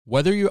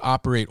Whether you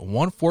operate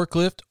one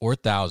forklift or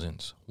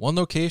thousands, one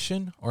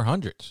location or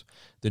hundreds,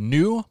 the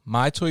new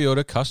My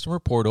Toyota customer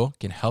portal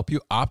can help you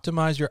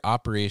optimize your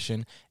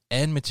operation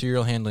and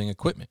material handling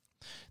equipment.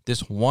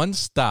 This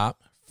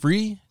one-stop,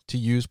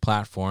 free-to-use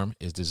platform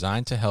is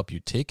designed to help you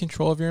take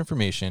control of your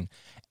information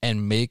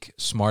and make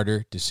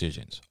smarter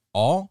decisions,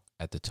 all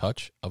at the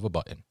touch of a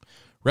button.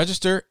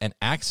 Register and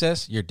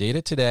access your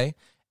data today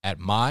at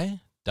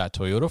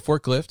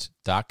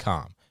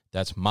my.toyotaforklift.com.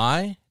 That's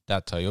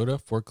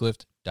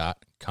my.toyotaforklift.com.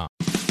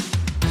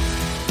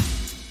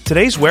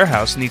 Today's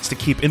warehouse needs to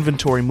keep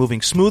inventory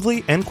moving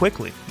smoothly and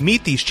quickly.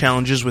 Meet these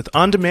challenges with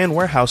on-demand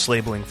warehouse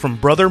labeling from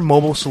Brother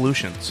Mobile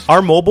Solutions.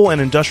 Our mobile and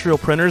industrial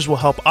printers will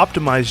help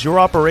optimize your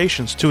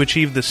operations to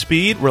achieve the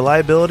speed,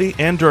 reliability,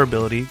 and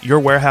durability your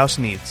warehouse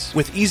needs.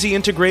 With easy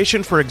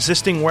integration for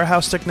existing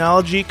warehouse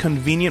technology,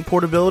 convenient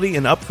portability,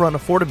 and upfront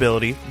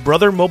affordability,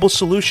 Brother Mobile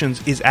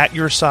Solutions is at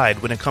your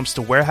side when it comes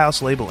to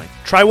warehouse labeling.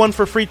 Try one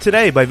for free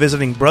today by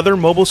visiting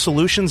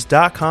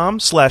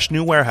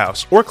brothermobilesolutions.com/new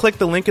warehouse or click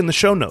the link in the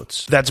show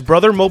notes. That's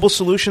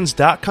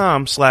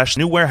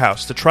brothermobilesolutions.com/new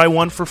warehouse to try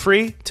one for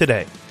free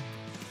today.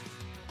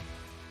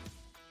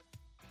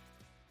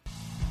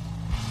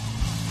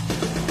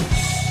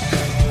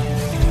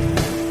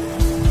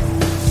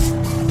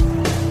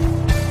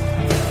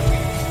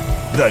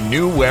 The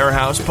New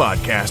Warehouse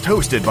Podcast,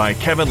 hosted by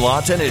Kevin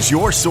Lawton, is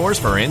your source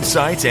for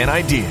insights and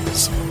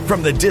ideas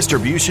from the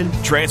distribution,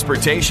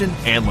 transportation,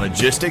 and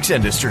logistics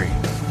industry.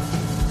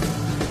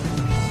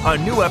 A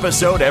new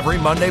episode every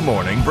Monday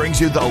morning brings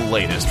you the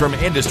latest from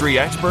industry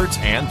experts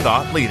and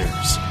thought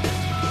leaders.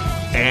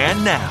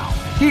 And now,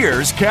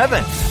 here's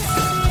Kevin.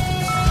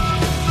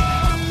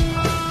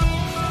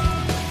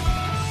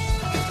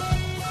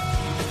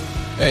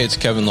 Hey, it's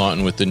Kevin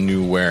Lawton with the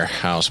New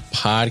Warehouse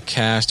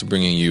Podcast,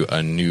 bringing you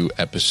a new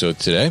episode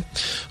today.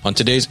 On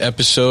today's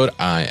episode,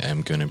 I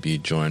am going to be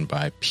joined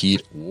by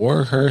Pete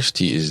Warhurst.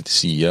 He is the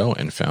CEO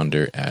and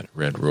founder at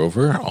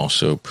Rover,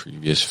 also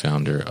previous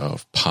founder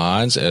of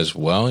Pods as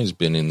well. He's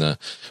been in the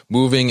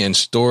moving and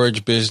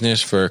storage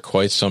business for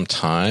quite some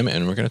time,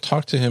 and we're going to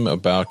talk to him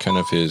about kind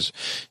of his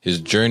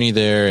journey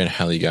there and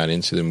how he got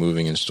into the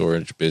moving and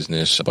storage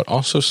business, but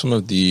also some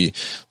of the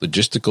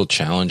logistical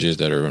challenges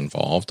that are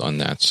involved on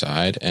that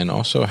side, and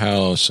also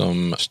how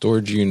some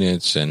storage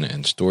units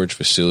and storage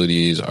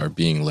facilities are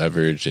being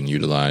leveraged and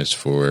utilized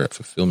for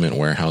fulfillment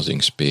warehousing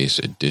space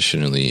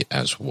additionally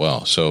as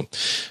well. So,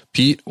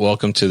 Pete,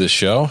 welcome to the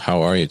show.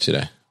 How are you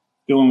today?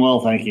 Doing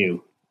well, thank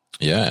you.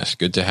 Yes,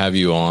 good to have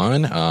you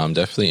on.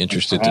 Definitely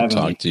interested to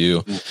talk to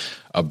you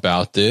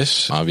about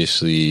this.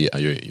 Obviously,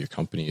 your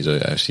companies,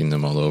 I've seen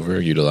them all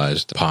over,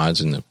 utilized Pods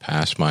in the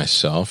past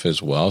myself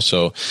as well.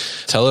 So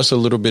tell us a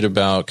little bit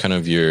about kind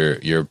of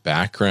your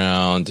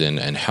background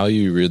and how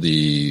you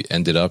really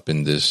ended up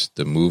in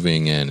the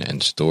moving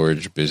and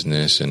storage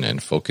business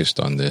and focused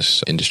on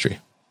this industry.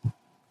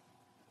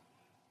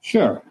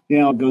 Sure.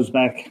 It goes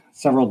back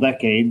several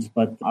decades,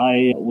 but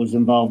I was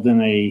involved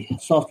in a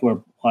software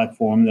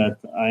platform that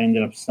I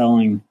ended up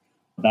selling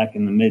back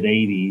in the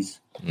mid-'80s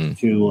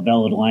to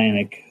Bell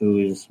Atlantic, who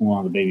is one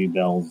of the baby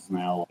bells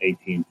now,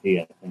 AT&T,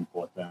 I think,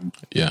 bought them.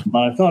 Yeah.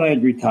 But I thought I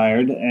had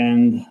retired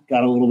and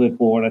got a little bit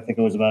bored. I think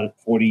I was about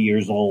 40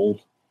 years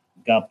old,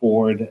 got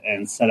bored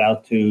and set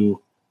out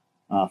to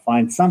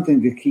find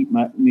something to keep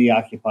me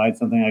occupied,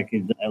 something I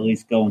could at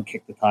least go and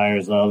kick the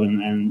tires of,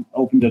 and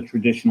opened a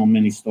traditional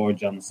mini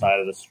storage on the side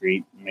of the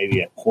street, maybe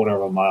a quarter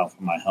of a mile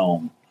from my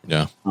home.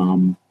 Yeah.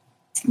 And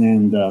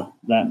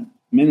that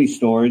mini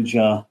storage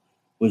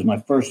was my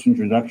first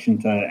introduction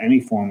to any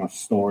form of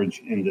storage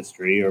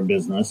industry or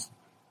business.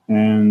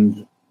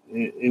 And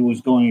it was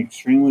going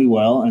extremely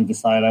well, and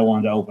decided I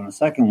wanted to open a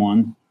second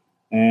one.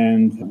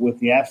 And with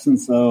the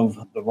absence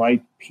of the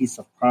right piece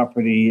of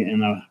property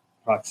in a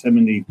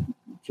proximity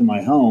to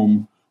my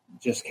home,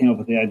 just came up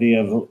with the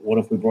idea of what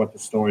if we brought the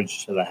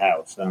storage to the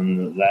house?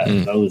 And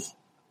those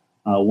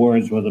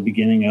words were the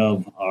beginning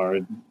of our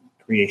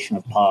creation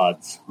of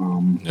Pods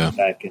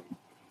back in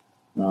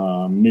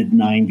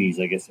mid-'90s,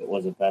 I guess it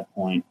was at that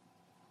point.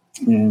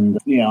 And,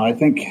 I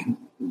think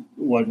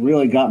what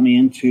really got me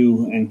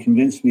into and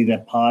convinced me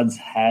that Pods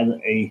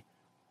had a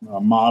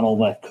model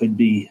that could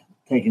be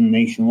taken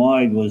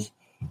nationwide was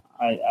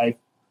I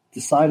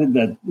decided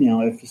that,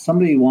 if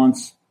somebody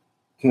wants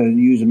to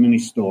use a mini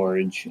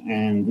storage,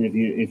 and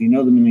if you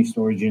know the mini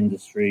storage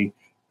industry,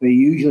 they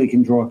usually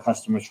can draw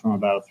customers from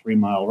about a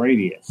 3-mile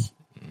radius.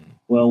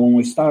 Well, when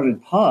we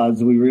started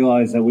Pods, we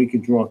realized that we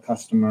could draw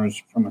customers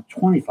from a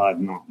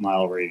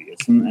 25-mile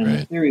radius. And right.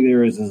 The theory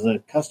there is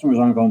that customers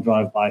aren't going to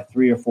drive by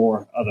 3 or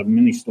 4 other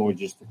mini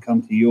storages to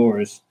come to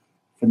yours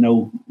for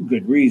no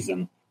good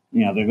reason.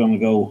 They're going to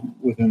go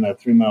within that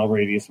 3-mile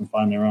radius and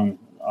find their own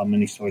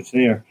mini storage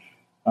there.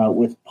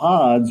 With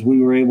Pods, we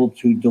were able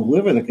to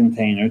deliver the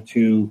container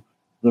to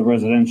the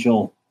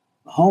residential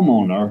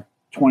homeowner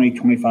 20,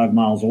 25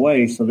 miles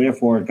away. So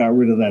therefore, it got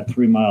rid of that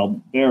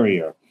 3-mile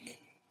barrier.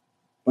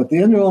 But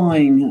the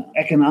underlying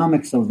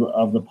economics of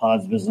the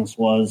Pods business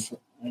was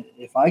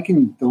if I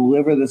can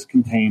deliver this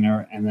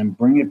container and then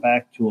bring it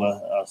back to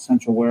a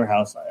central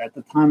warehouse, at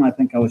the time, I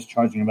think I was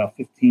charging about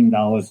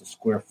 $15 a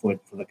square foot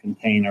for the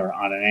container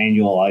on an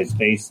annualized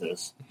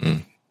basis.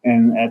 Mm.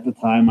 And at the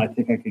time, I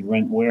think I could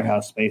rent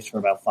warehouse space for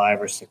about $5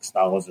 or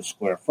 $6 a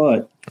square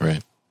foot.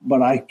 Right.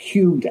 But I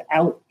cubed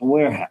out the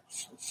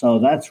warehouse. So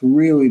that's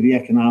really the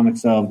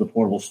economics of the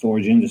portable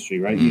storage industry,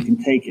 right? Mm-hmm. You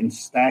can take and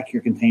stack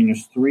your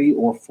containers 3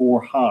 or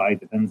 4 high,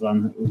 depends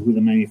on who the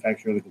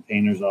manufacturer of the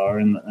containers are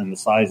and the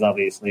size,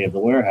 obviously, of the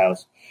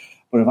warehouse.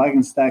 But if I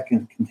can stack a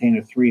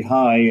container 3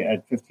 high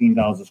at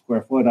 $15 a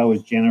square foot, I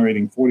was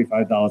generating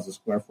 $45 a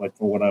square foot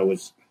for what I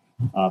was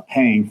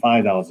paying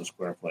 $5 a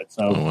square foot.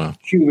 So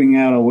cubing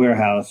out a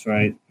warehouse,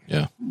 right?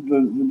 Yeah.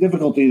 The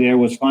difficulty there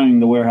was finding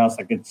the warehouse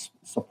that could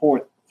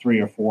support 3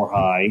 or 4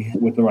 high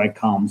with the right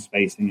column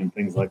spacing and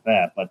things like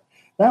that. But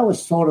that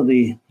was sort of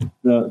the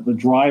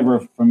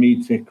driver for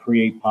me to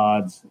create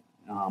pods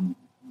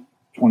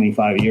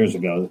 25 years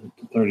ago,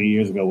 30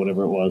 years ago,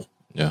 whatever it was.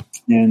 Yeah.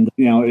 And,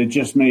 it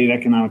just made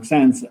economic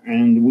sense.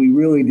 And we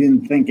really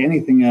didn't think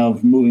anything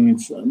of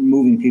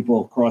moving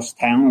people across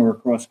town or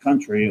across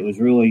country. It was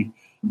really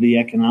the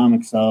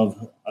economics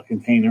of a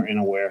container in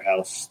a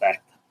warehouse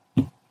stacked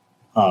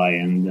high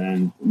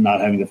and not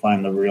having to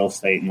find the real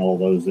estate and all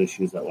those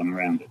issues that went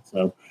around it.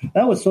 So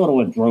that was sort of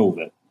what drove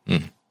it.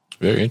 Mm.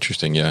 Very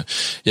interesting. Yeah.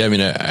 Yeah. I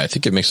mean, I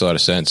think it makes a lot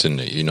of sense.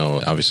 And,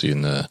 obviously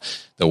in the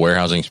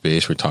warehousing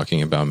space, we're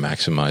talking about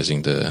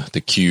maximizing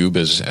the cube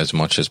as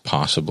much as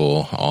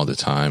possible all the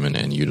time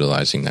and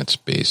utilizing that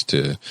space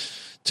to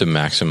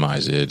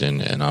maximize it.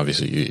 And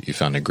obviously you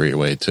found a great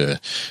way to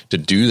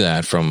do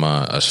that from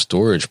a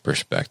storage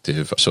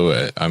perspective.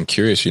 So I'm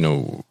curious,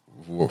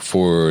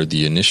 for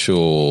the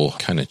initial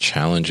kind of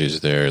challenges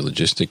there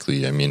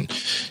logistically, I mean,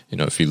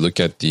 if you look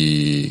at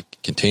the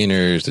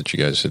containers that you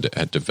guys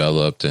had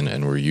developed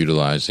and were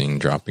utilizing,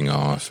 dropping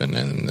off, and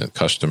then the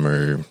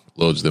customer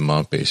loads them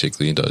up,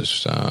 basically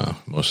does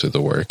most of the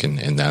work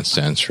in that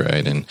sense,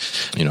 right? And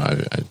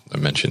I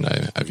mentioned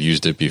I've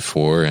used it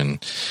before,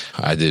 and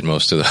I did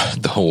most of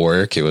the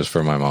work. It was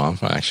for my mom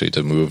actually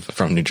to move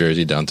from New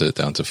Jersey down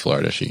to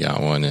Florida. She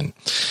got one, and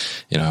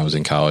I was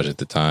in college at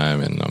the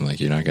time, and I'm like,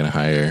 "You're not going to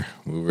hire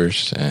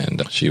movers?"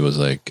 And she was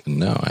like,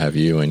 "No, I have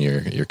you and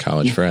your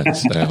college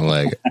friends." And I'm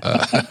like,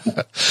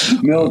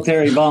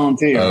 military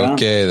volunteer.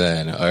 Okay,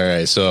 then. All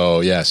right.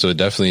 So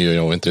definitely,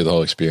 went through the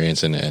whole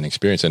experience and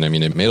experience. And I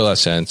mean, it made a lot of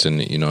sense.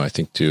 And, I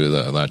think too,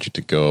 that allowed you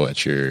to go at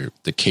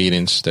the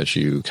cadence that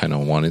you kind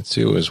of wanted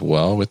to as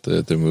well with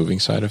the moving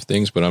side of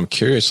things. But I'm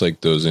curious,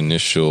 like those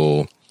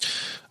initial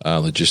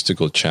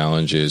logistical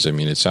challenges. I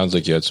mean, it sounds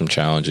like you had some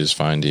challenges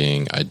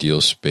finding ideal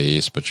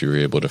space, but you were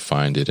able to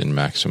find it and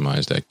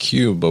maximize that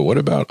cube. But what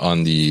about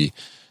on the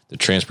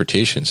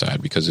transportation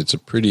side? Because it's a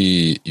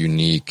pretty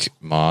unique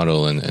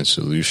model and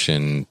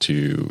solution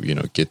to,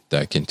 get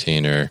that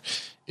container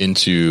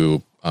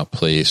into a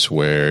place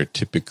where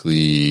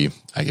typically,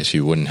 I guess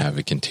you wouldn't have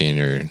a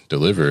container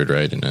delivered,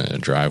 right, in a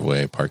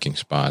driveway, parking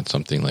spot,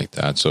 something like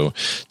that. So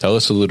tell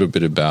us a little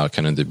bit about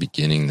kind of the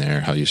beginning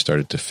there, how you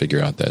started to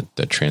figure out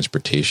that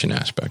transportation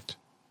aspect.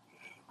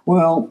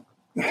 Well,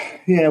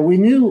 yeah, we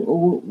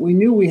knew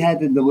we had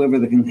to deliver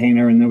the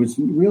container, and there was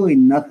really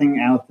nothing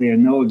out there,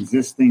 no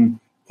existing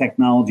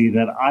technology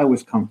that I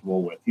was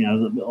comfortable with.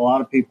 A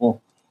lot of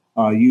people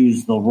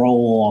use the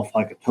roll-off,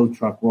 like a tow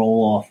truck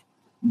roll-off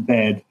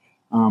bed.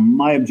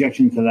 My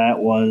objection to that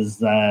was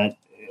that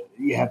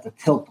you have to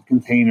tilt the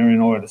container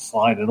in order to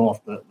slide it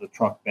off the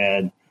truck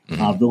bed.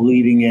 Mm-hmm. The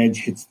leading edge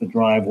hits the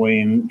driveway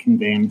and can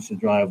damage the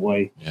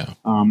driveway. Yeah.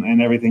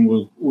 And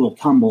everything will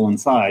tumble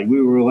inside.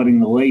 We were letting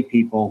the lay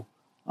people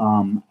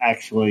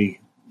actually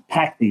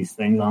pack these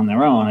things on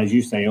their own. As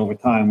you say, over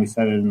time, we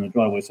set it in the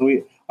driveway. So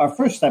our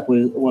first step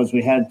was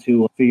we had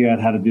to figure out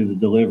how to do the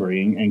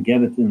delivery and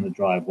get it in the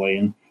driveway.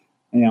 And,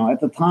 at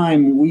the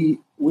time,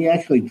 we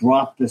actually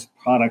dropped this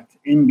product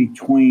in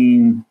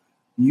between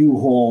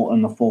U-Haul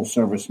and the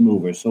full-service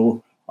mover.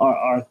 So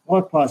our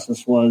thought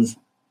process was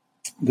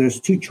there's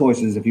 2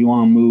 choices if you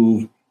want to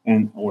move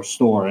or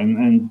store.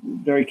 And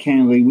very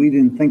candidly, we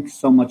didn't think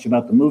so much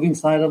about the moving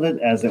side of it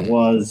as it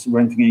was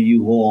renting a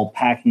U-Haul,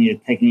 packing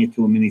it, taking it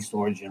to a mini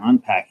storage and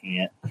unpacking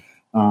it.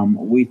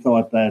 We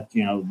thought that,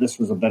 this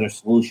was a better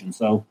solution.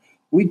 So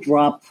we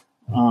dropped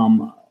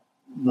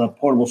the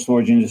portable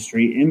storage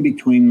industry in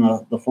between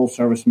the full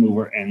service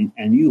mover and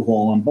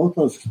U-Haul. And both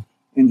those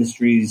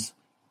industries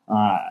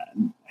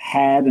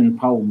had and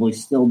probably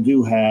still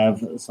do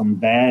have some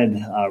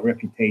bad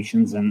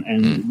reputations. And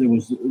there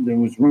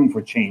was room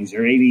for change.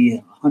 They're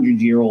 80,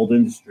 100-year-old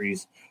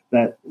industries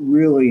that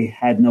really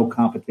had no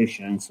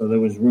competition. And so there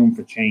was room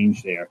for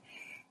change there.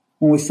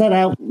 When we set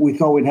out, we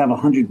thought we'd have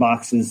 100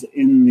 boxes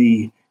in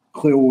the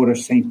Clearwater,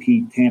 St.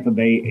 Pete, Tampa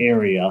Bay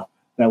area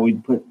that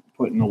we'd put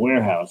in the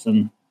warehouse.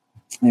 And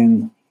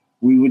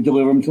we would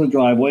deliver them to the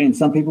driveway, and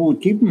some people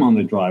would keep them on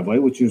the driveway,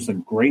 which was a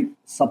great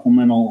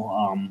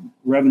supplemental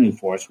revenue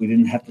for us. We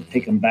didn't have to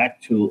take them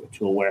back to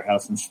a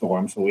warehouse and store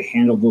them, so we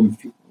handled them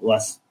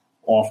less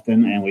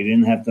often, and we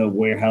didn't have to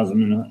warehouse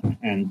them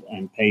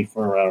and pay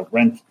for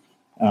rent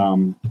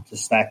to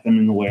stack them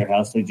in the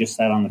warehouse. They just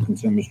sat on the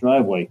consumer's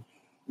driveway.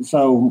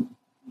 So,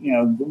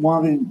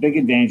 one of the big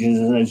advantages,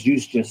 as you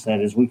just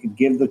said, is we could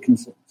give the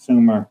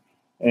consumer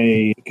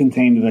a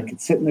container that could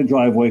sit in the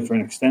driveway for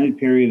an extended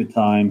period of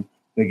time.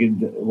 They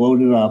could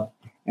load it up,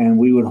 and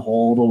we would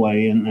haul it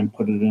away and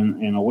put it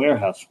in a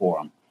warehouse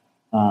for them.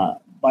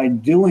 By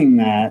doing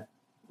that,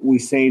 we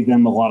saved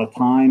them a lot of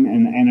time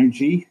and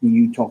energy.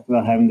 You talked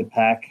about having to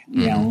pack.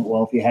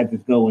 Well, if you had to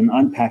go and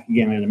unpack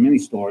again at a mini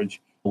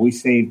storage, we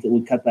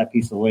cut that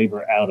piece of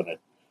labor out of it.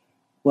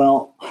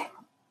 Well,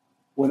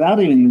 without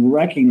even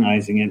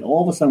recognizing it,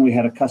 all of a sudden we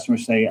had a customer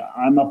say,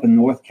 I'm up in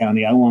North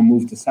County. I want to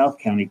move to South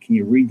County. Can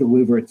you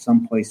redeliver it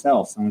someplace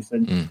else? And we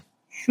said,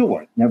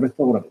 sure. Never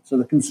thought of it. So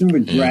the consumer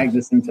dragged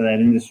us into that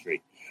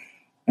industry.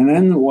 And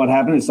then what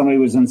happened is somebody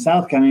was in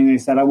South County and they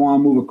said, I want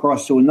to move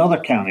across to another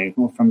county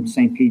from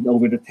St. Pete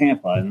over to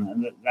Tampa.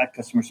 And that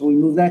customer, so we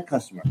moved that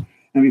customer.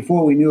 And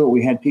before we knew it,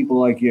 we had people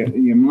like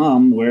your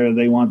mom where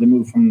they wanted to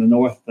move from the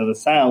north to the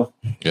south.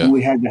 Yeah. And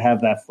we had to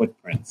have that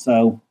footprint.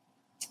 So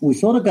we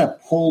sort of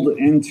got pulled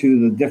into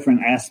the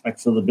different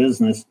aspects of the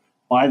business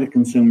by the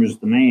consumer's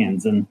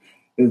demands. And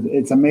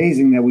it's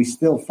amazing that we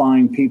still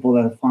find people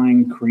that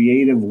find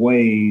creative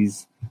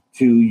ways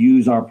to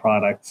use our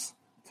products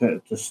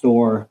to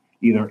store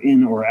either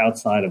in or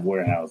outside of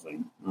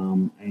warehousing.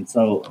 And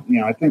so,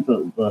 I think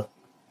the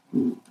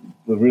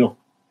real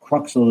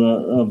crux of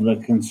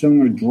the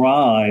consumer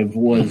drive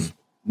was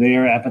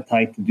their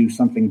appetite to do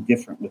something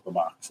different with the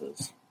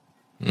boxes.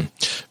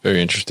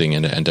 Very interesting,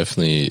 and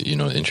definitely,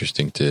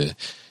 interesting to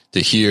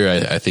hear.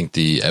 I think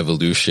the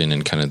evolution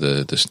and kind of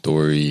the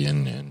story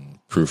and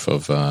proof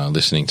of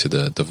listening to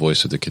the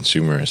voice of the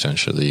consumer,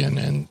 essentially,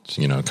 and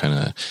kind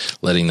of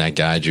letting that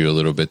guide you a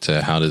little bit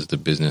to how does the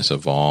business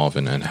evolve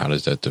and how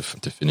does that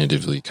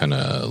definitively kind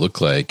of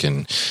look like,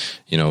 and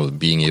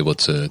being able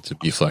to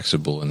be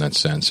flexible in that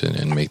sense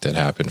and make that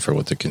happen for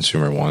what the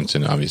consumer wants.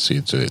 And obviously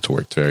it's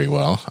worked very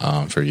well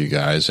for you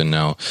guys. And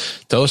now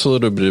tell us a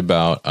little bit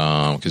about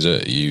because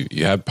you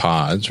had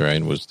Pods,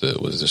 right, was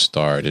the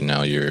start, and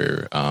now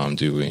you're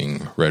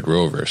doing Red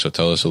Rover. So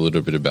tell us a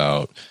little bit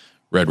about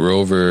Red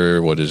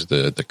Rover. What is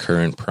the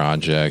current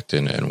project,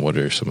 and what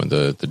are some of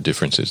the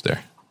differences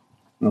there?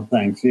 Well,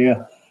 thanks.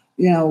 Yeah.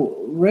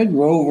 Red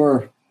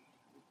Rover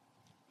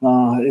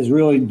is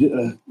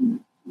really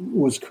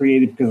was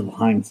created because of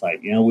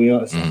hindsight.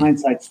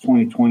 Hindsight's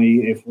 2020.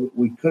 If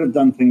we could have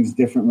done things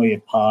differently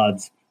at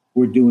Pods,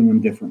 we're doing them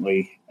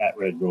differently at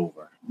Red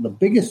Rover. The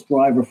biggest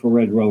driver for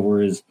Red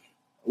Rover is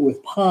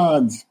with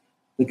Pods,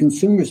 the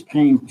consumer's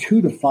paying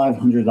 $200 to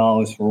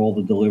 $500 for all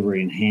the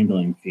delivery and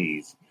handling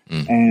fees.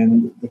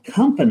 And the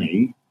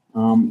company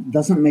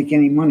doesn't make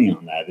any money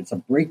on that. It's a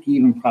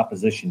break-even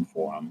proposition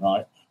for them.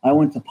 I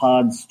went to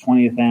Pod's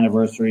 20th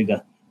anniversary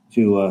to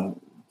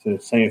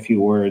say a few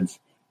words,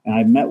 and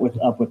I met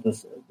up with the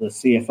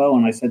CFO,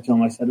 and I said to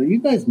him, are you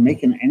guys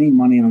making any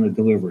money on the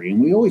delivery? And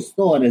we always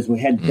thought as we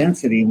had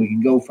density, we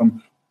could go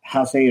from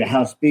house A to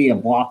house B a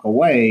block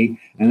away,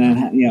 and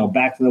then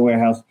back to the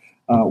warehouse.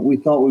 We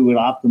thought we would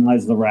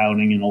optimize the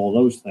routing and all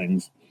those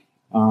things.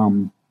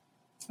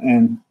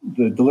 And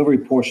the delivery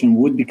portion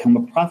would become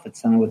a profit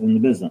center within the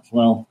business.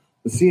 Well,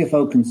 the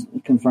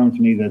CFO confirmed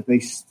to me that they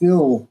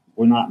still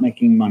were not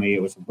making money.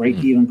 It was a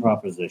break-even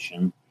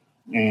proposition.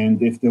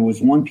 And if there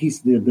was one piece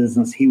of the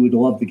business he would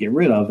love to get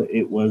rid of,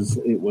 it was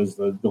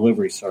the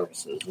delivery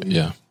services.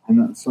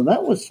 And so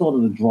that was sort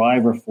of the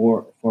driver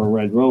for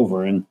Red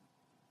Rover. And,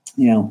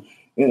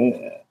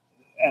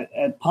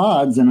 at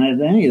Pods and at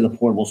any of the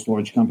portable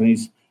storage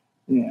companies,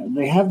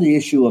 they have the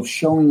issue of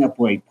showing up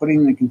late,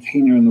 putting the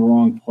container in the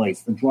wrong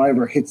place. The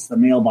driver hits the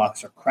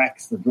mailbox or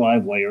cracks the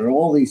driveway, or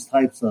all these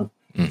types of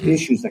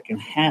issues that can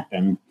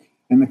happen.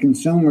 And the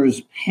consumer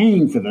is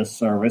paying for this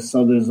service,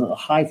 so there's a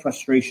high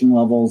frustration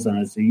levels, and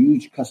it's a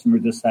huge customer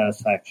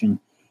dissatisfaction.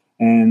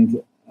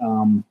 And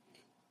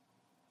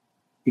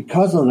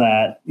because of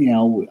that,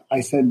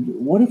 I said,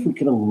 what if we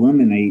could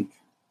eliminate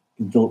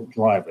the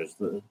drivers,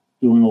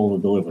 doing all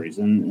the deliveries?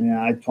 And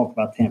I talk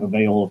about Tampa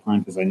Bay all the time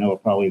because I know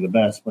it probably the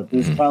best, but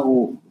there's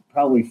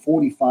probably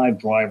 45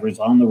 drivers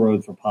on the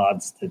road for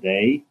Pods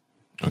today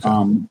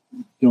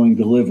doing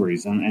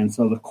deliveries. And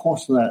so the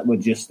cost of that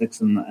logistics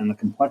and the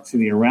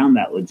complexity around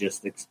that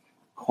logistics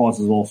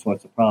causes all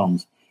sorts of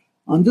problems.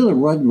 Under the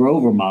Red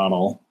Rover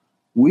model,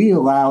 we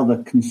allow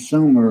the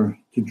consumer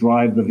to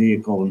drive the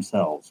vehicle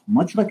themselves,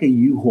 much like a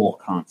U-Haul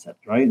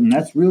concept, right? And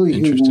that's really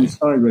who, when we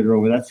started Red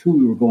Rover, that's who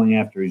we were going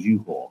after, is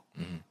U-Haul.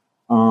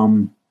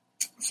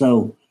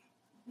 So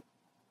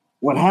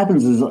what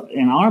happens is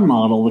in our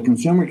model, the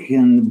consumer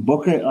can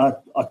book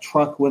a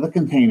truck with a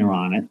container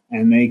on it,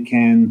 and they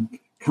can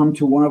come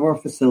to one of our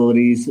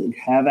facilities,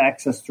 have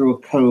access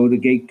through a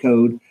gate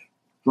code,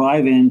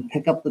 drive in,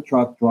 pick up the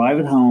truck, drive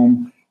it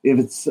home. If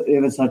it's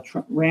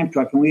a ramp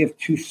truck, and we have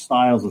two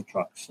styles of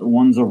trucks.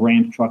 One's a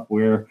ramp truck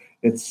where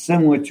it's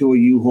similar to a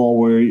U-Haul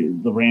where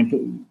the ramp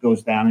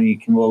goes down and you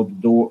can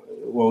load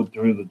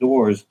through the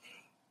doors.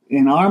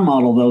 In our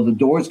model, though, the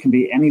doors can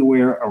be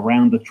anywhere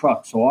around the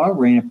truck. So our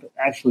ramp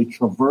actually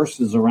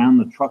traverses around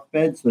the truck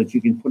bed so that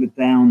you can put it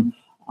down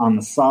on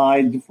the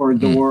side for a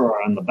door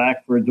or on the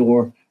back for a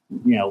door.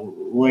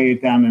 Lay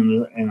it down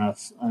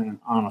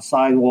on a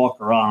sidewalk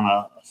or on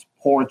a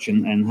porch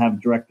and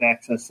have direct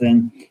access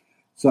in.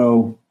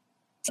 So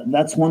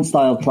that's one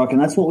style of truck, and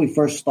that's what we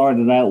first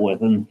started out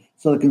with. And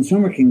so the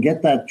consumer can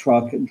get that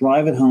truck,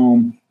 drive it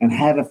home, and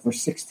have it for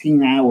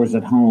 16 hours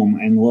at home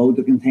and load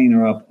the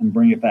container up and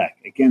bring it back.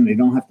 Again, they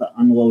don't have to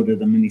unload it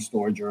at a mini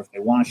storage, or if they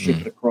want to ship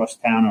it across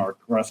town or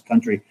across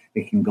country,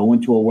 they can go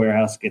into a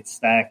warehouse, get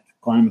stacked,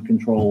 climate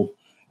controlled,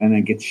 and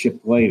then get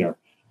shipped later.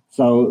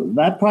 So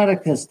that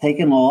product has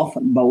taken off,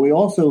 but we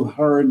also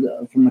heard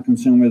from the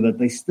consumer that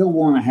they still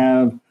want to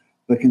have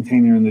the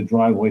container in the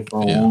driveway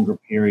for a longer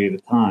period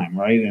of time,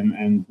 right?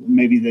 And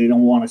maybe they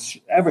don't want to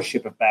ever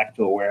ship it back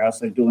to a warehouse.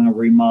 They're doing a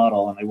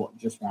remodel and they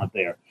just want it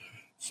there.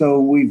 So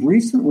we've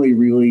recently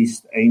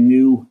released a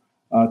new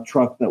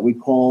truck that we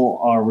call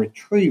our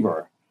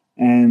Retriever,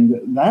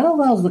 and that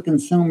allows the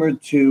consumer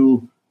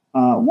to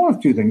one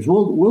of two things.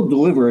 We'll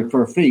deliver it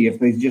for a fee if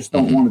they just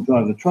don't want to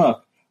drive the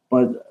truck,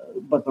 but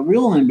the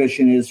real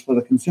ambition is for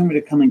the consumer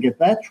to come and get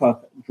that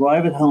truck,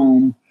 drive it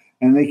home,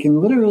 and they can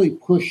literally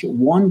push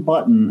one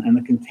button and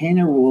the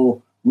container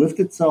will lift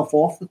itself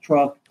off the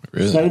truck,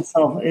 set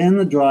itself in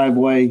the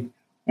driveway,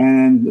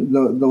 and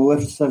the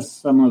lift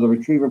system or the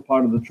Retriever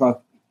part of the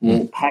truck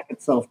will pack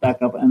itself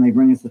back up and they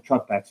bring the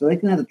truck back. So they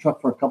can have the truck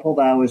for a couple of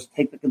hours,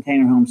 take the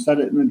container home, set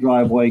it in the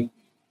driveway,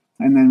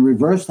 and then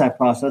reverse that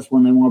process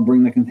when they want to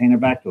bring the container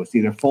back to us,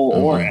 either full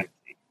or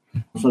empty.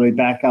 So they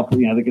back up, they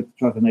get the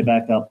truck and they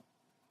back up,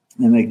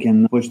 and they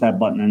can push that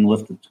button and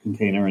lift the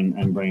container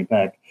and bring it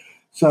back.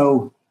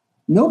 So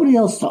nobody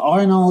else, to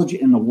our knowledge,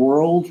 in the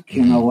world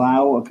can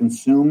allow a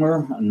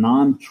consumer, a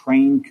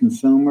non-trained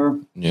consumer,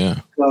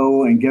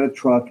 go and get a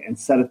truck and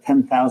set a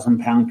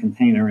 10,000-pound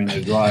container in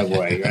the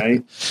driveway,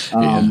 right?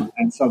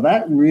 And so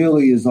that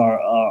really is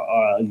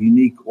our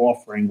unique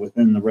offering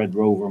within the Red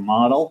Rover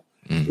model.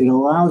 It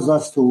allows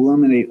us to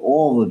eliminate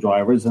all the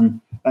drivers,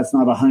 and that's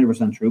not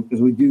 100% true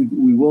because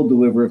we will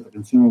deliver if the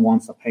consumer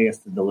wants to pay us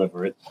to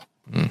deliver it.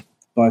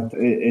 But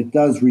it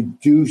does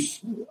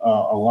reduce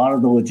a lot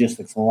of the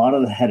logistics, a lot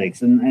of the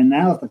headaches. And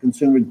now if the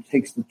consumer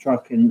takes the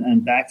truck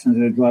and backs into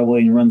the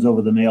driveway and runs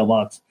over the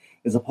mailbox,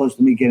 as opposed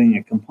to me getting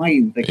a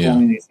complaint, they call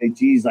me and they say,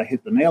 geez, I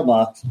hit the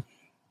mailbox.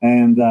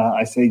 And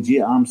I say,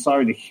 gee, I'm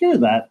sorry to hear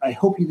that. I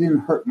hope you didn't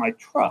hurt my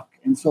truck.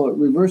 And so it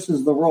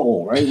reverses the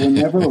role, right? We're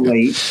never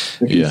late.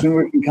 The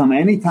consumer can come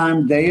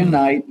anytime, day and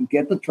night,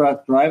 get the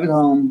truck, drive it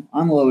home,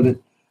 unload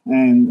it.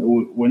 And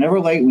we're never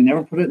late. We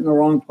never put it in the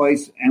wrong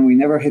place, and we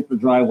never hit the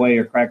driveway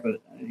or crack the,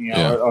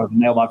 or the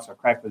mailbox or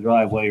crack the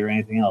driveway or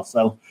anything else.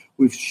 So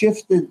we've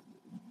shifted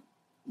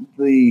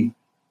the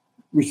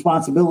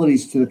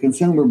responsibilities to the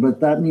consumer, but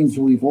that means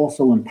we've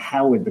also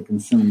empowered the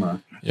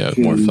consumer.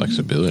 More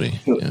flexibility.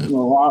 A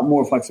lot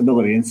more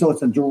flexibility. And so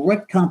it's a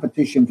direct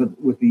competition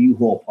with the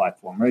U-Haul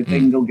platform, right? They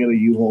can go get a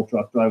U-Haul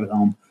truck, drive it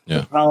home.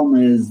 The problem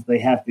is they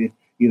have to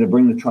either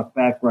bring the truck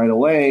back right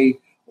away,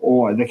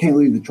 or they can't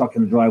leave the truck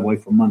in the driveway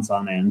for months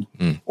on end,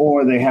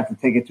 or they have to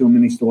take it to a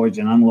mini storage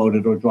and unload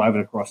it or drive it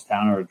across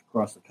town or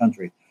across the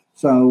country.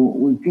 So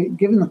we've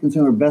given the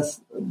consumer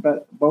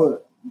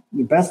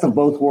the best of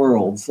both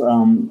worlds,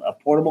 a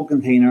portable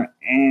container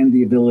and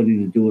the ability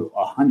to do it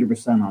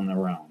 100% on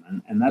their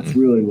own. And that's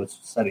really what's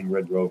setting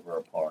Red Rover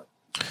apart.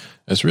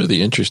 That's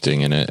really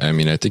interesting. And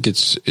I think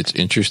it's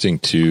interesting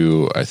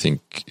too. I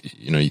think,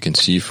 you can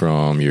see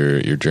from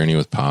your journey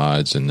with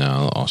pods and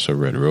now also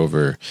Red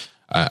Rover,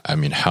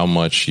 how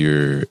much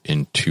you're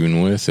in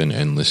tune with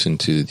and listen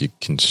to the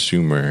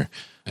consumer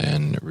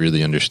and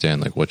really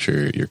understand like what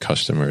your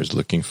customer is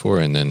looking for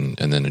and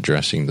then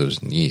addressing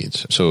those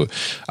needs. So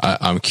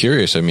I'm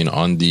curious,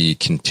 on the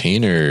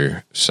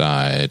container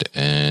side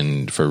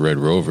and for Red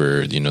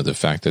Rover, the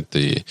fact that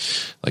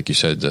like you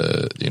said,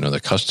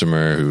 the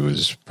customer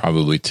who's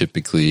probably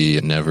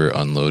typically never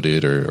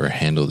unloaded or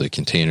handled a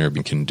container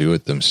can do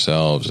it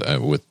themselves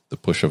with the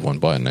push of one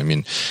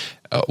button.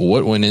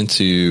 What went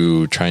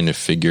into trying to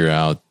figure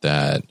out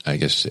that, I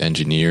guess,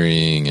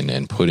 engineering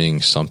and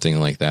putting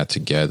something like that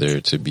together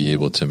to be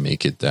able to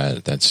make it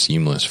that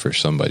seamless for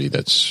somebody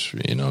that's,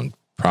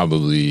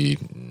 probably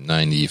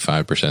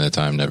 95% of the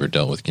time never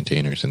dealt with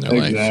containers in their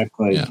life.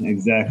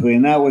 Exactly.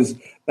 And that was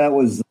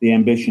the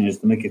ambition, is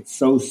to make it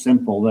so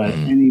simple that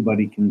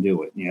anybody can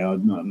do it.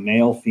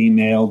 Male,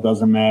 female,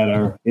 doesn't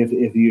matter.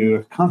 If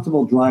you're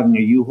comfortable driving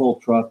a U-Haul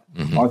truck,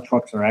 our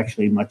trucks are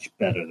actually much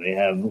better. They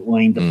have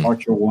lane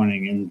departure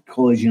warning and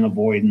collision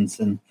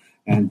avoidance and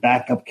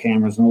backup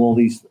cameras and all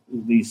these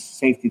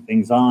safety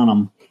things on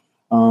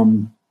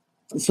them.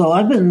 So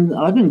I've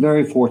been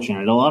very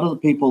fortunate. A lot of the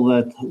people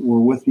that were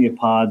with me at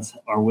Pods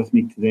are with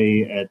me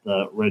today at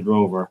Red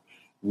Rover.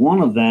 One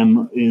of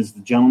them is the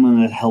gentleman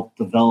that helped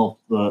develop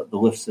the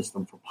lift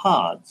system for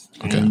Pods.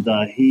 Okay.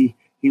 And he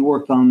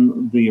worked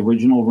on the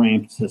original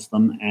ramp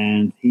system,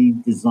 and he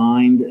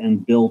designed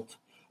and built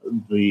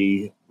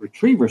the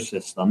Retriever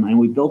system, and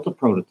we built a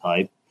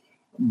prototype.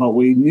 but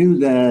we knew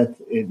that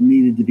it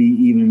needed to be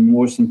even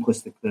more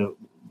simplistic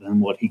than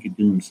what he could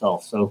do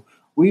himself. So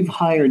we've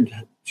hired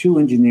 2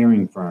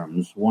 engineering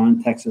firms, one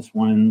in Texas,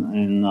 one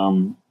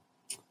in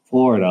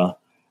Florida,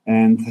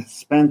 and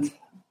spent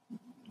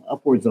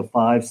upwards of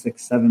 $5, $6,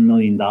 $7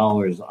 million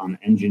on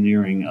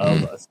engineering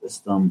of a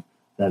system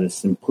that is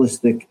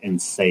simplistic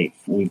and safe.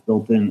 We've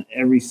built in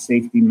every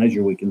safety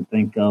measure we can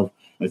think of.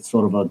 It's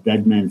sort of a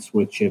dead man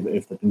switch.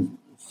 If the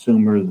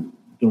consumer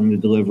doing the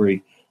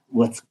delivery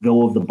lets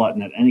go of the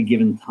button at any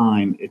given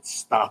time, it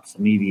stops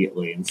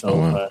immediately. And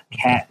so if a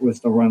cat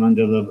was to run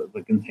under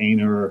the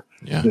container, or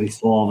they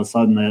saw all of a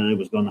sudden that it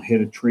was going to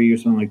hit a tree or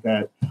something like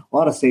that, a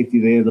lot of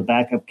safety there. The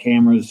backup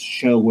cameras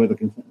show where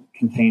the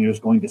container is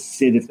going to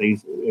sit if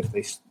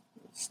they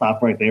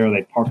stop right there, or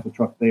they park the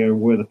truck there,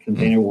 where the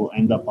container will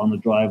end up on the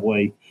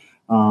driveway.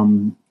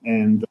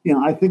 And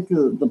I think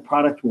the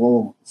product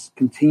will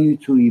continue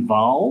to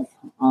evolve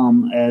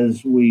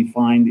as we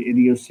find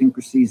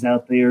idiosyncrasies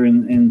out there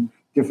in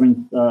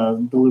different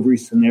delivery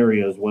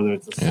scenarios, whether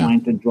it's a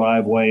slanted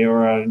driveway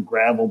or a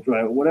gravel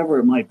driveway, whatever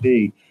it might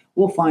be.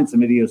 We'll find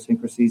some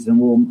idiosyncrasies and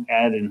we'll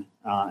add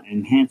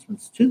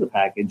enhancements to the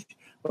package.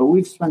 But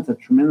we've spent a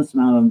tremendous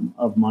amount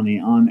of money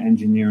on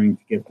engineering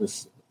to get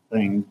this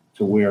thing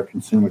to where a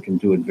consumer can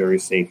do it very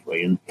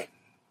safely. And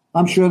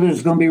I'm sure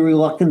there's going to be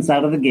reluctance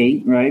out of the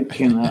gate, right?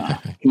 Can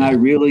I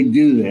really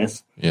do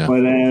this? Yeah.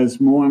 But as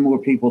more and more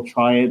people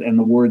try it and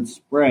the word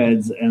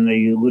spreads and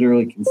they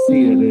literally can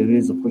see it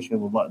is a push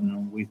of a button.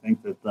 And we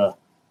think that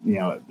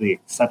the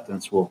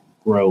acceptance will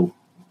grow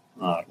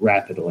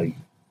rapidly.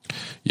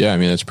 Yeah, I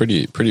mean, that's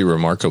pretty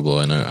remarkable.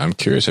 And I'm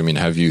curious, I mean,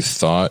 have you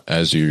thought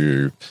as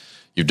you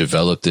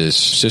developed this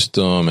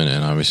system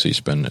and obviously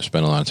spent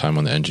a lot of time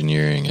on the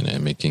engineering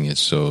and making it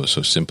so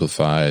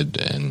simplified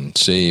and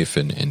safe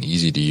and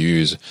easy to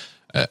use.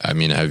 I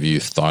mean, have you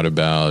thought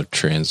about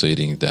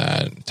translating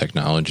that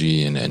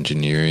technology and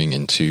engineering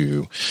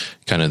into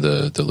kind of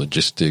the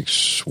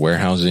logistics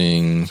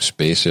warehousing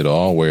space at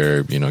all,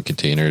 where,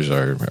 containers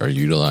are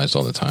utilized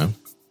all the time?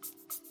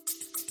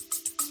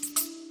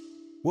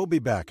 We'll be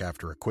back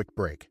after a quick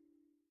break.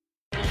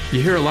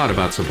 You hear a lot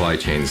about supply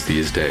chains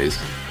these days,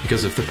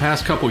 because if the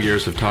past couple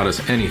years have taught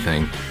us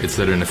anything, it's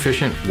that an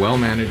efficient,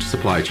 well-managed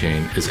supply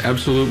chain is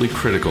absolutely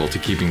critical to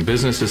keeping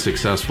businesses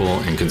successful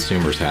and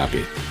consumers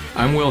happy.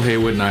 I'm Will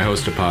Haywood, and I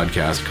host a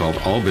podcast called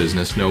All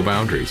Business, No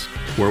Boundaries,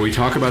 where we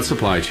talk about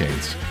supply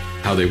chains,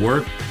 how they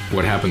work,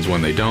 what happens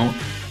when they don't,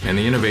 and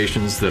the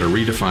innovations that are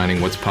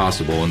redefining what's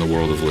possible in the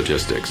world of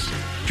logistics.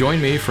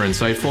 Join me for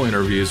insightful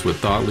interviews with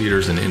thought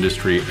leaders and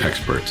industry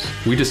experts.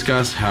 We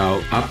discuss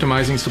how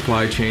optimizing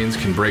supply chains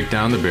can break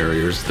down the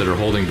barriers that are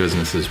holding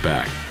businesses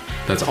back.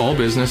 That's All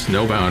Business,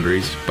 No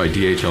Boundaries by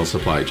DHL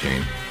Supply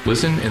Chain.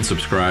 Listen and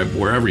subscribe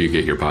wherever you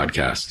get your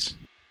podcasts.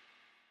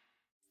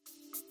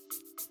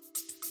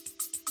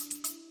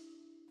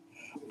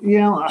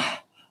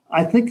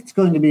 I think it's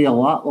going to be a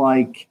lot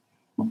like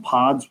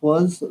Pods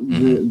was.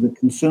 The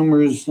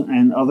consumers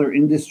and other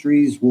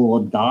industries will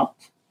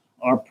adopt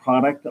our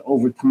product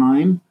over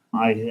time.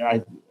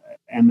 I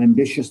am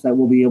ambitious that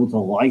we'll be able to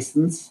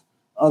license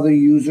other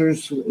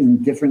users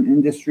in different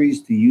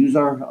industries to use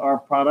our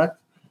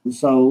product.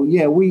 So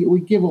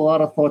we give a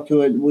lot of thought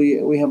to it.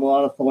 We have a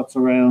lot of thoughts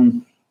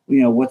around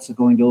what's it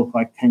going to look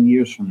like 10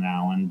 years from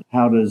now, and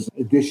how does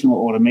additional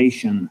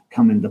automation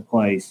come into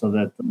play so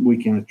that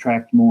we can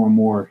attract more and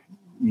more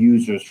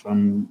users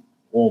from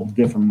all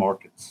different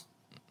markets.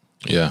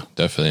 Yeah,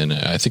 definitely. And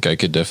I think I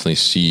could definitely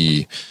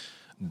see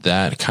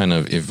that kind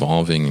of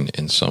evolving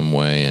in some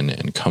way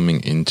and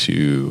coming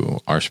into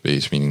our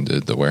space, meaning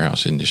the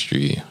warehouse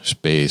industry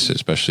space,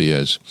 especially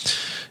as,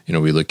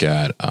 we look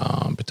at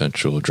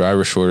potential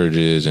driver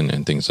shortages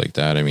and things like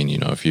that. I mean,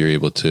 if you're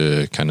able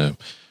to kind of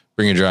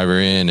bring a driver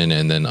in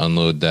and then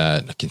unload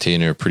that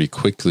container pretty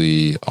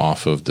quickly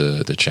off of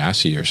the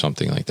chassis or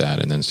something like that,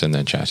 and then send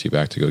that chassis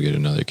back to go get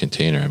another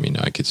container. I mean,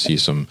 I could see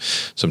some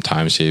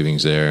time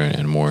savings there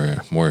and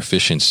more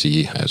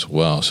efficiency as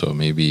well. So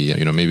maybe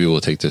we'll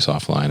take this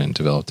offline and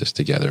develop this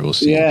together. We'll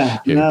see. I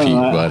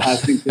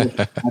think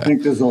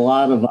there's a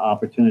lot of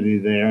opportunity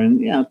there,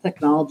 and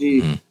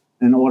technology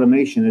and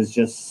automation is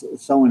just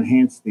so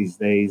enhanced these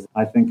days.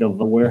 I think of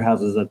the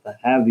warehouses that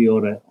have the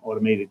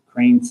automated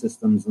crane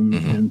systems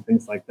and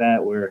things like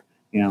that, where,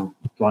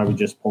 driver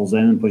just pulls in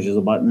and pushes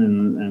a button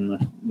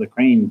and the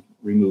crane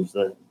removes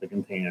the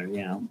container,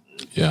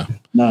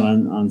 Not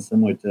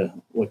unsimilar to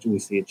what we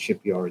see at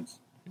shipyards.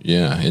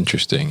 Yeah,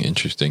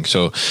 interesting.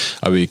 So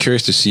I'll be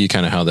curious to see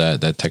kind of how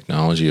that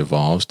technology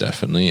evolves,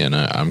 definitely. And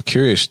I'm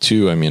curious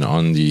too, I mean,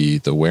 on the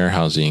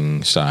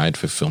warehousing side,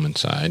 fulfillment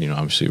side,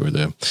 obviously we're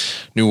the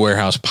New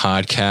Warehouse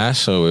podcast,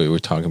 so we're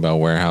talking about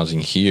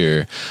warehousing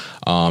here.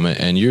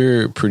 And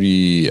you're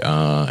pretty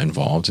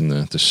involved in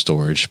the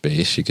storage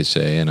space, you could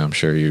say, and I'm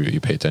sure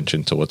you pay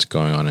attention to what's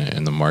going on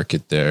in the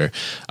market there.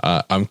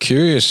 I'm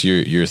curious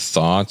your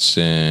thoughts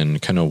and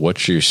kind of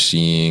what you're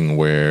seeing,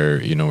 where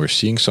we're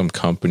seeing some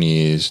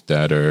companies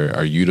that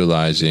are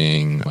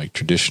utilizing like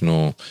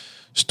traditional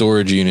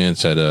storage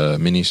units at a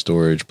mini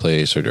storage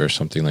place or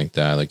something like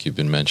that, like you've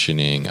been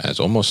mentioning, as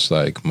almost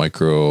like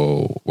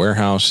micro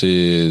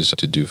warehouses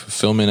to do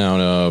fulfillment out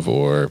of,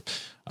 or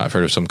I've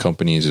heard of some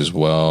companies as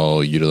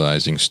well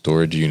utilizing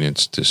storage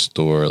units to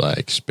store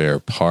like spare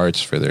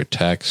parts for their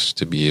techs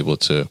to be able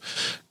to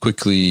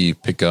quickly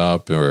pick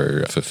up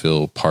or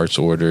fulfill parts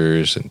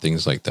orders and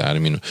things like that. I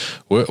mean,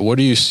 what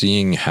are you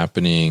seeing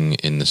happening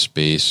in the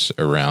space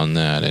around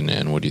that,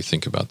 and what do you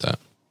think about that?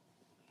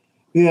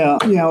 Yeah,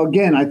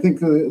 again, I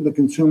think the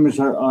consumers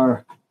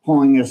are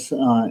pulling us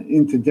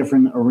into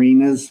different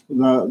arenas.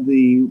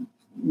 The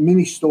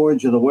mini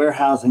storage or the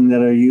warehousing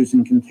that are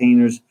using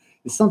containers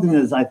is something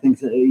that I think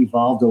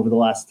evolved over the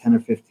last 10 or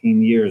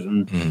 15 years.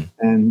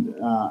 And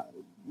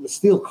the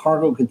steel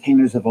cargo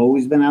containers have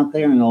always been out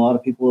there, and a lot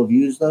of people have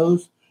used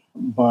those.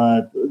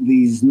 But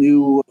these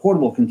new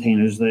portable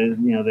containers,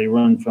 they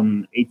run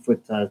from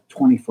 8-foot to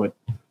 20-foot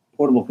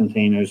portable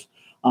containers,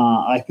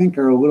 I think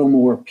are a little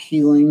more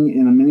appealing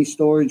in a mini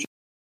storage.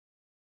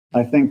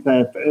 I think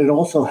that it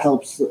also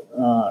helps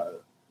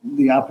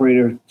the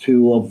operator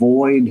to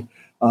avoid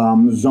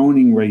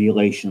zoning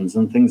regulations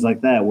and things like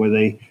that, where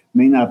they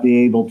may not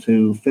be able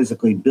to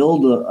physically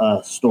build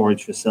a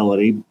storage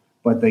facility,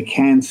 but they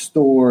can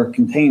store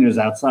containers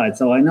outside.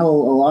 So I know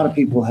a lot of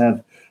people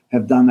have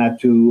done that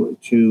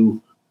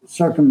to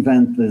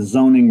circumvent the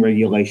zoning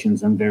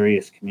regulations in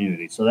various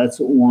communities. So that's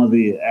one of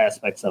the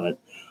aspects of it.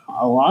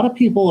 A lot of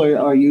people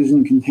are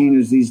using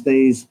containers these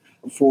days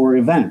for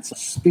events.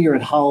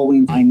 Spirit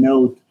Halloween, I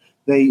know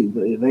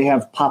they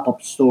have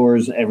pop-up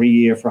stores every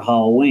year for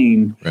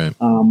Halloween. Right.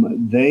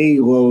 They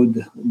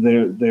load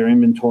their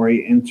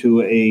inventory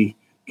into a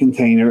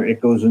container.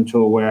 It goes into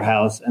a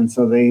warehouse, and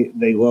so they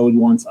load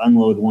once,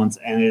 unload once,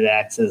 and it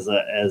acts as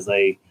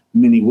a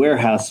mini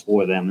warehouse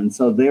for them. And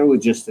so their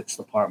logistics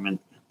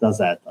department does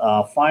that.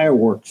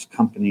 Fireworks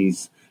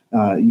companies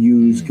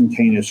use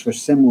containers for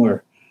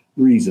similar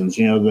reasons.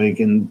 They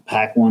can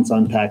pack once,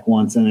 unpack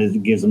once, and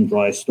it gives them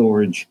dry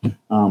storage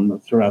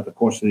throughout the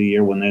course of the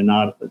year when they're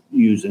not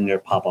using their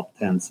pop-up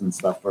tents and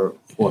stuff for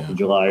 4th of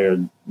July or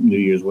New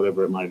Year's,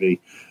 whatever it might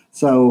be.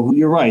 So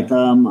you're right.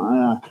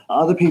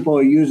 Other people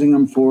are using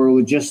them for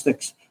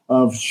logistics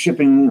of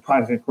shipping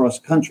product across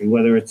the country,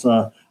 whether it's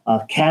a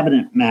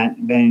cabinet mat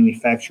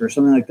manufacturer,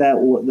 something like that,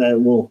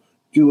 that will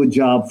do a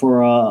job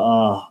for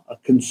a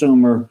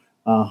consumer,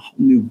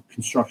 new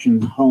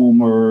construction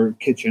home or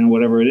kitchen,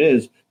 whatever it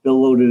is. They'll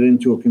load it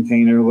into a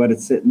container, let it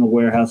sit in the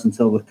warehouse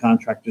until the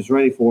contractor's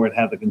ready for it,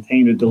 have the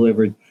container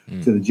delivered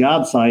to the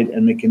job site,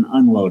 and they can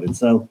unload it.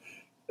 So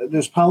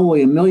there's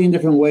probably a million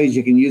different ways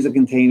you can use a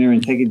container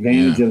and take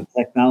advantage of the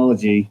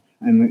technology,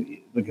 and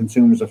the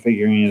consumers are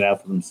figuring it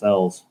out for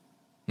themselves.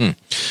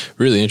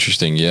 Really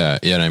interesting. Yeah.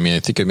 And I mean, I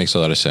think it makes a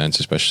lot of sense,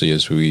 especially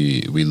as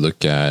we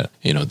look at,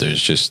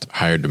 there's just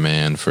higher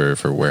demand for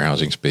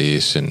warehousing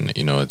space. And,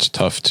 it's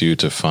tough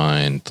to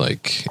find,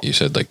 like you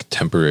said, like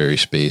temporary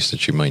space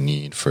that you might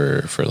need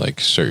for like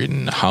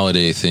certain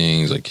holiday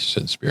things, like you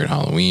said, Spirit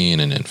Halloween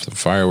and then for the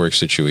fireworks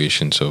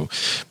situation. So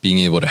being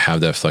able to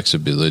have that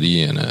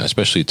flexibility, and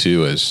especially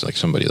too, as like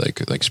somebody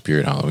like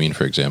Spirit Halloween,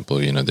 for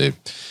example,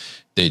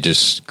 they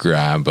just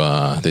grab,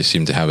 they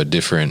seem to have a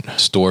different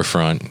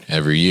storefront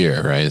every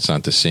year, right? It's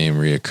not the same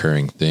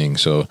reoccurring thing.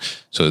 So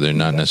they're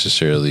not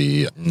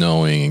necessarily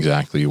knowing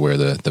exactly where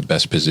the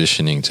best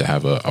positioning to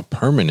have a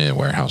permanent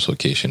warehouse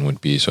location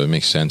would be. So it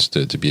makes sense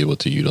to be able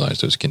to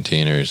utilize those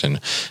containers and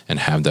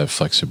have that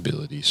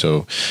flexibility.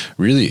 So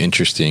really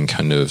interesting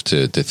kind of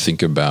to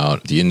think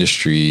about the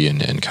industry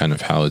and kind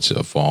of how it's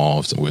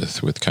evolved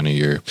with kind of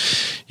your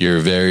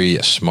very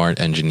smart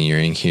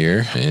engineering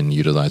here and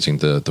utilizing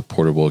the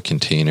portable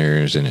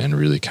containers and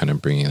really kind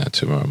of bringing that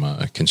to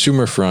a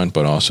consumer front,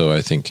 but also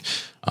I think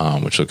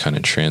which will kind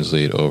of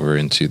translate over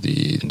into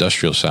the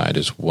industrial side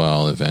as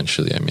well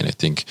eventually. I mean, I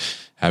think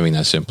having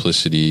that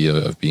simplicity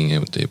of being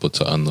able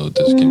to unload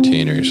those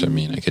containers, I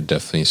mean, I could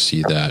definitely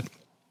see that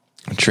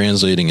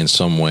translating in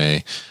some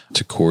way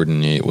to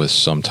coordinate with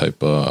some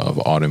type of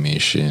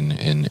automation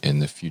in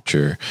the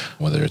future,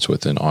 whether it's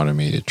with an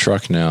automated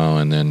truck now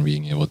and then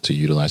being able to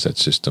utilize that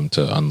system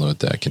to unload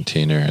that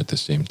container at the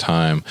same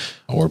time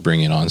or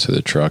bring it onto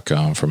the truck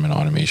from an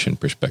automation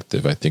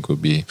perspective, I think would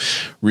be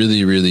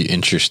really, really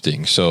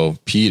interesting. So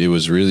Pete, it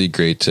was really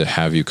great to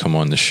have you come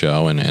on the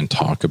show and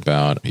talk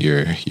about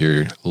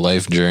your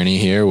life journey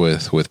here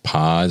with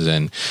Pods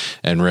and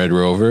Red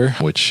Rover,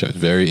 which is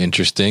very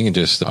interesting and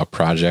just a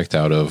project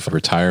out of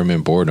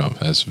retirement boredom.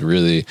 That's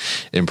really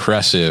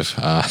impressive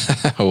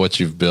what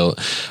you've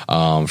built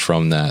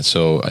from that.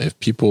 So if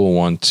people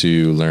want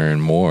to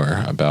learn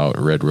more about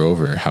Red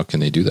Rover, how can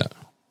they do that?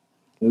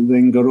 They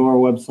can go to our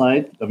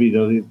website,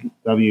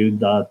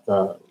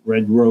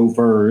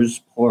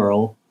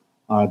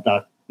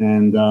 www.redrovers.com,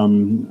 and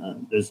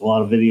there's a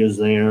lot of videos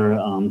there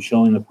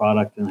showing the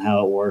product and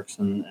how it works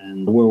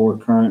and where we're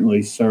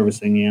currently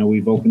servicing.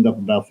 We've opened up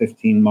about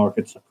 15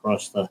 markets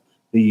across the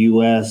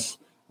U.S.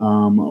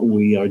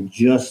 We are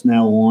just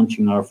now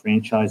launching our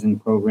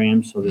franchising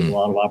program, so there's a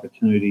lot of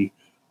opportunity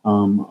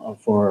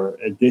for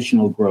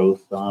additional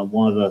growth.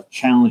 One of the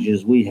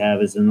challenges we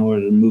have is in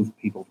order to move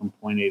people from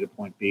point A to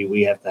point B,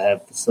 we have to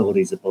have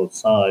facilities at both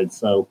sides.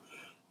 So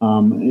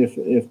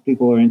if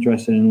people are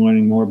interested in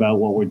learning more about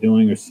what we're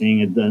doing or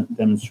seeing a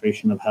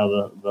demonstration of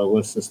how the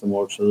lift system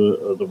works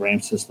or the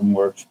ramp system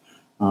works,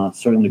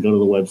 certainly go to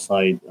the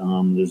website.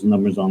 There's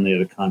numbers on there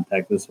to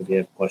contact us if you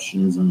have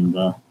questions, and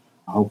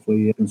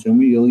hopefully, a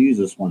consumer, you'll use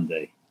this one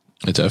day.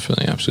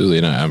 Definitely, absolutely.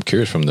 And I'm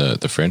curious from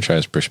the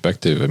franchise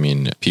perspective. I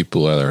mean,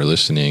 people that are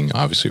listening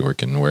obviously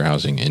work in the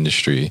warehousing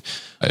industry.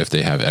 If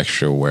they have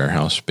extra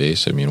warehouse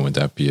space, I mean, would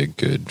that be a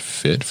good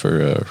fit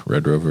for a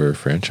Red Rover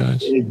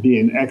franchise? It'd be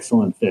an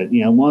excellent fit.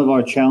 One of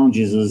our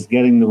challenges is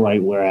getting the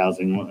right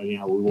warehousing. We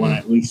want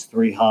at least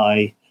 3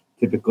 high.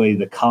 Typically,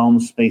 the column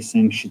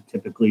spacing should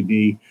typically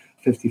be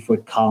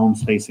 50-foot column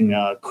spacing,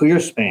 clear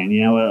span.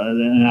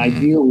 An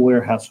ideal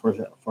warehouse for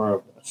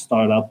a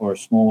startup or a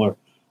smaller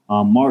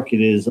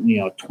market is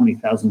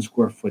 20,000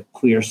 square foot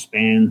clear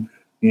span,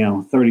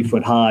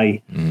 30-foot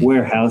high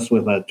warehouse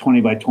with a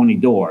 20 by 20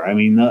 door. I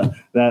mean,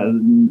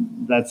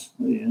 that's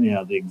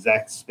the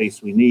exact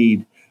space we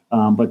need.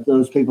 But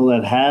those people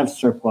that have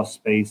surplus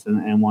space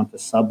and want to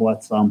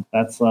sublet some,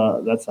 that's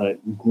a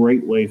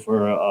great way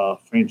for a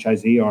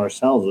franchisee or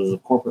ourselves as a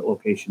corporate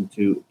location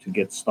to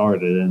get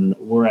started. And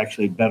we're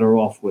actually better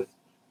off with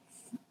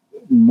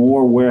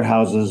more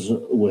warehouses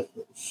with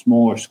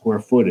smaller square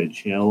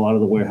footage. A lot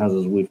of the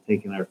warehouses we've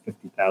taken are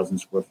 50,000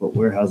 square foot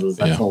warehouses.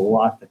 That's a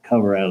lot to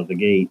cover out of the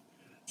gate.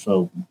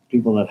 So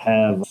people that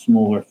have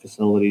smaller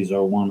facilities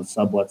or want to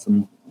sublet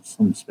some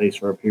space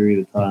for a period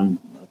of time,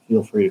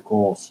 feel free to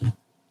call us.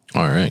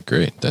 All right,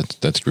 great.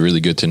 That's really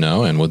good to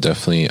know. And we'll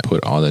definitely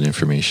put all that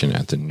information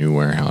at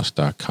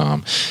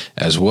thenewwarehouse.com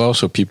as well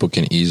so people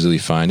can easily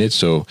find it.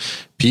 So,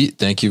 Pete,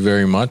 thank you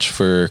very much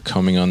for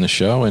coming on the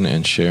show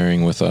and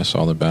sharing with us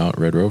all about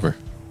Red Rover.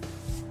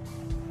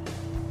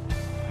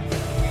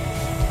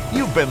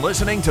 You've been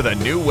listening to the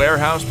New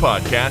Warehouse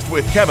Podcast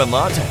with Kevin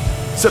Lawton.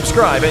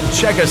 Subscribe and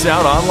check us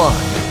out online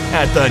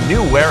at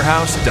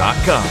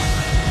thenewwarehouse.com.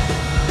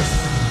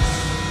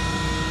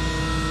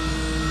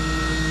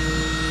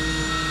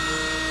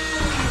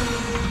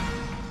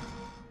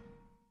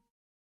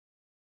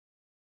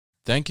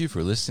 Thank you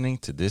for listening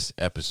to this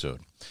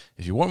episode.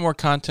 If you want more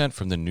content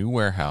from the New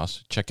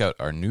Warehouse, check out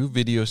our new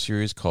video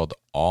series called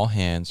All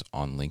Hands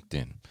on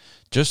LinkedIn.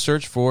 Just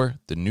search for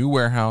the New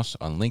Warehouse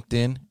on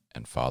LinkedIn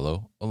and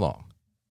follow along.